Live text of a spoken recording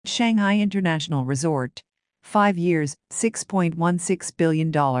Shanghai International Resort. 5 years, $6.16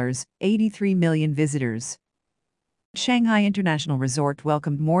 billion, 83 million visitors. Shanghai International Resort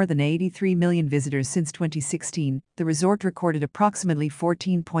welcomed more than 83 million visitors since 2016. The resort recorded approximately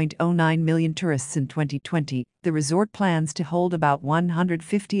 14.09 million tourists in 2020. The resort plans to hold about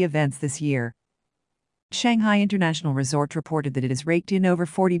 150 events this year. Shanghai International Resort reported that it has raked in over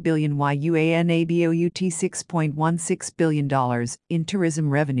 $40 billion yuan about $6.16 billion in tourism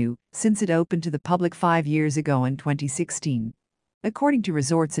revenue since it opened to the public 5 years ago in 2016. According to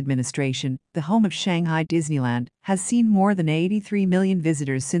Resorts Administration, the home of Shanghai Disneyland has seen more than 83 million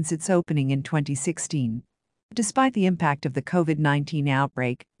visitors since its opening in 2016. Despite the impact of the COVID-19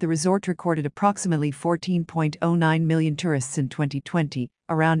 outbreak, the resort recorded approximately 14.09 million tourists in 2020,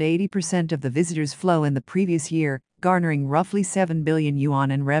 around 80% of the visitors' flow in the previous year, garnering roughly 7 billion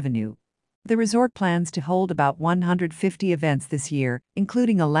yuan in revenue. The resort plans to hold about 150 events this year,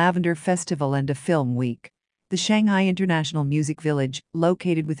 including a lavender festival and a film week. The Shanghai International Music Village,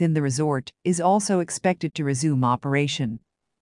 located within the resort, is also expected to resume operation.